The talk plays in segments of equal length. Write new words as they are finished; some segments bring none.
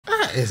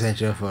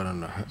essential for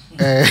no.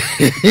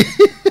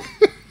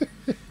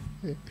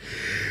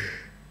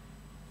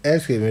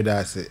 Excuse me,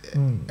 that's it.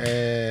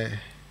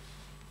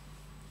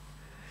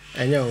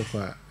 I know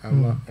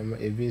I'm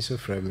a bit so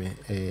from me,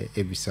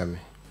 a bisame.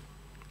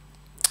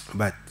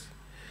 But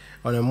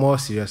on a more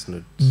serious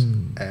note,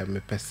 me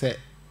per se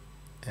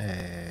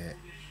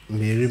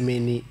may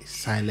remain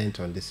silent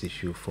on this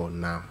issue for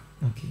now.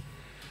 Okay.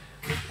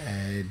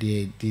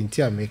 The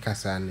entire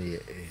makers and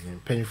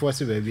penny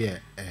force baby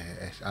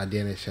at the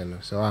end channel,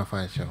 so I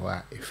find show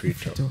a free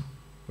talk.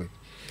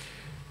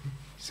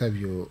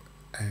 Sabio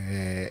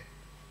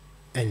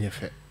any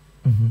effect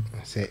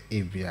say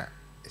APPIAH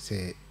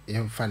say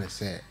young fan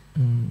say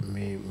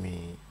me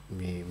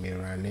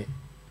run it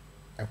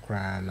a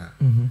crana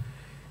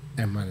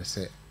and man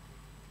say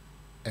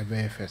a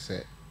BFS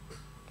say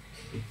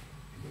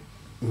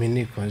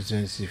many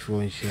constituency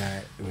for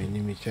share when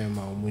you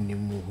chairman when you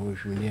move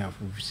who have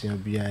seen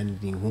behind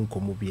the home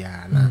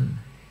comobiana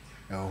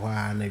or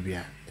why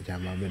Nabia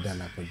Jama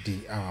Bedana for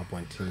D our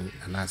pointing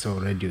and that's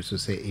already so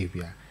say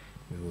APPIAH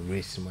we will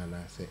race man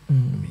I say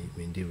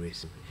me do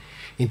race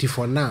into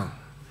for now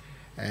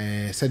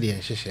said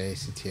the share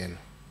city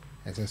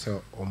as I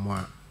saw or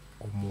more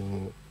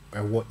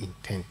what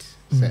intent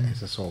say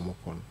as I saw more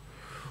con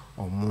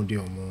or more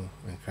dear more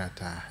and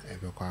crata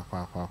ever quack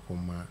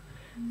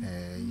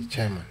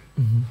chairman.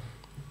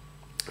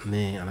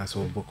 Me and I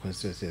saw book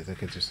constituency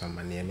executive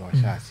somebody and I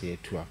shall see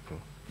it to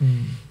approve.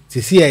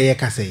 To see a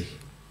yaka say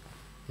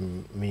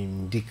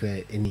me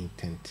declare any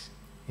intent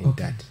in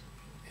that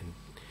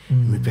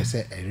and me per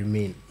se I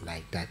remain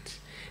like that.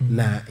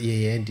 Na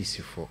ye this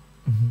for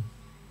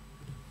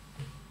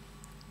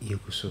you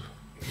so.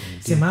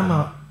 Se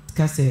mama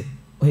kase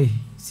hey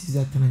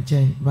Caesar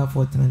Tranchain ba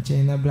for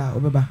Tranchain na bla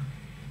obeba.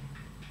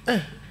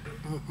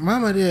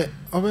 Mama de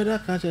obeda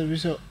catch we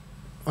so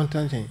on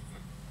Tranchain.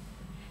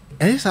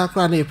 And it's our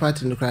party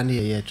in the crane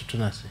here to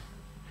Tunasi.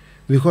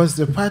 Because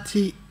the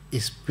party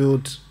is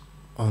built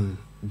on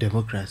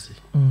democracy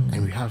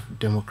and we have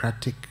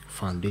democratic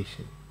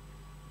foundation.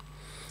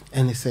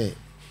 And they say,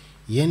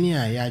 Yeni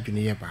aya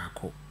junior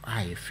bako,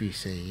 I feel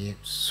say ye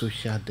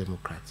social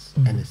democrats.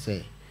 And they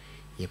say,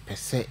 ye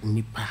pese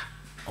nipa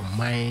or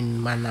mine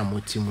mana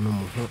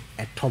motimuno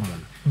a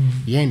tomon.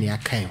 Yeni a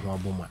kind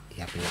waboma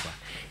yapeba.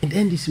 And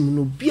then this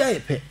muno be a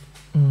pet.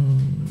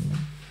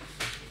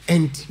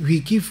 And we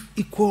give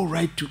equal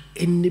right to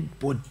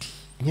anybody.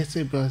 Yes,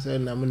 because I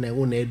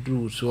want to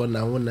do so.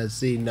 I want to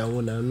say, no.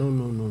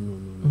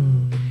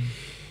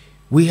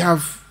 We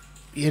have.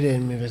 We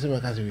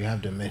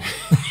have the men.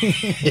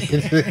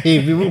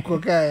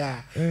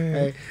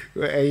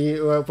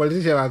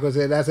 Politicians are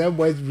say that's a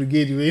boys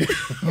brigade.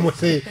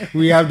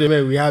 We have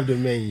the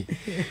men.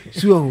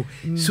 So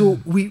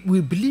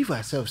we believe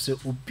ourselves. So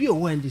be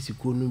aware this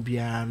economy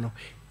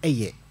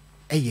be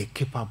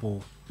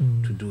capable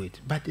to do it.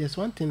 But there's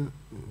one thing,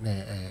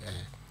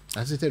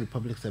 as I said,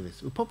 public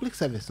service. Public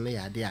service, no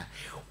idea.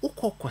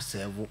 Oko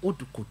serve,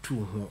 oduko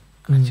tu ho.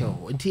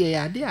 Until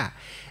idea.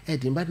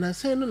 But now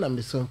say no,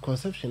 I'm some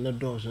conception of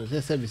doors. Say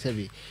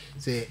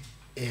say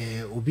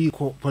obi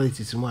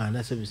politics more.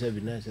 Na say na say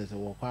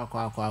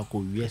kwa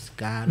yes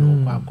can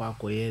or kwa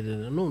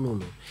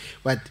no.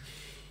 But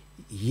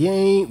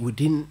ye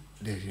within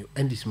the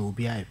end this will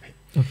be IP.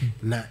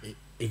 Na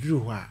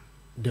edru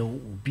there will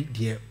be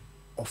there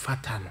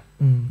ofata no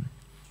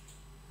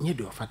nye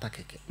de ofata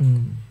keke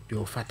de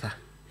ofata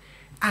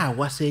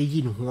was say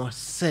yin ho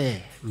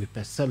say me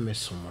pese me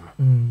somo no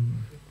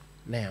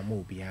na ya mo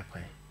obi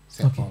akwan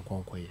se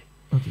konkonkoye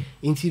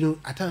inti no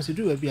atan se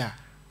do bia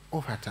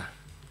ofata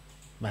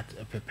but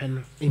pepe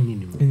no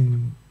enini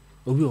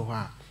obi o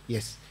ha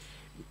yes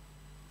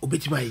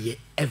obetima ye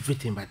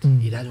everything but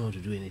he doesn't want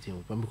to do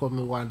anything because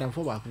me wan dan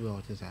for back we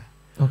what is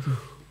okay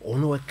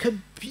ono a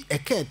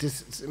cat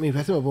is me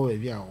person about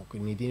bia o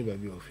ni din ba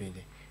bia o fin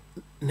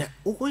na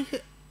o ko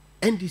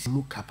and this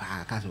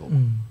mukapa kaso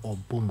or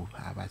boom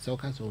but so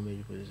kaso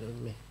me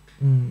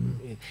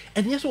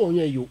and yes o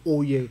you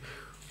oh yeah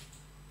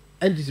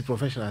and these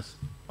professionals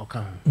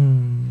okay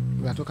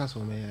we are talking so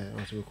me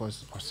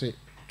because I say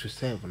to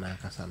serve na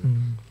kasa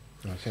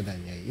no said that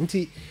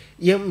nti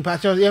yem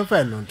patcho yem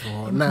fa no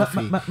to na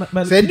fi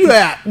say do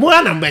ya mo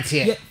na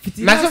mbete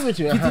na so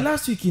fit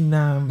last week in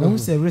we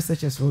say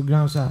researchers for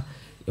grounds are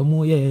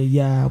mo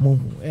yeah mo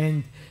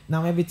and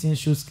now everything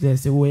shows clear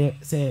say we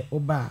say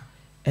oba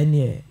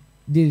any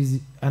there is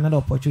another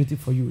opportunity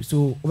for you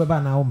so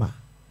oba na oma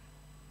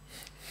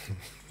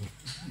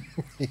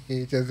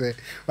just say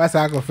what's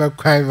I go for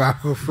crime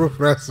back for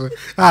press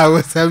I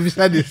was having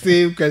the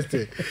same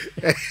question.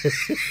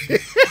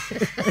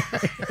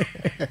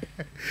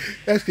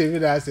 Let's give me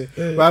that say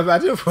but I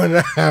do for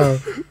now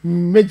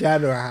major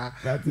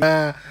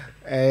na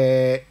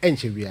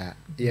enchibia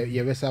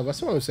you be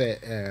say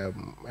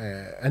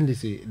and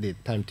this is the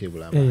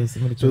timetable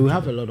so we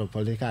have a lot of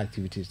political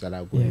activities that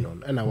are going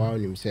on and I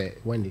want him say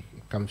when it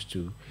comes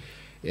to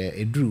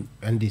a drew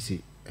and this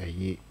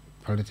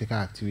political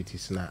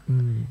activities na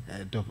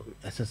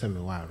assess me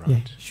wa around. Yeah,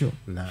 sure.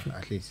 Na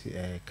at least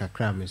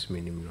kakra mes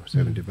minimum no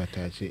 70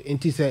 better che.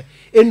 Enti say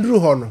endru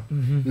ho no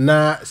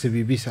na se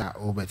bibisa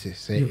obeti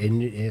say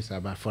any yes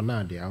but for now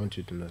I want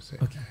you to know say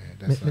okay.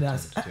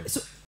 that's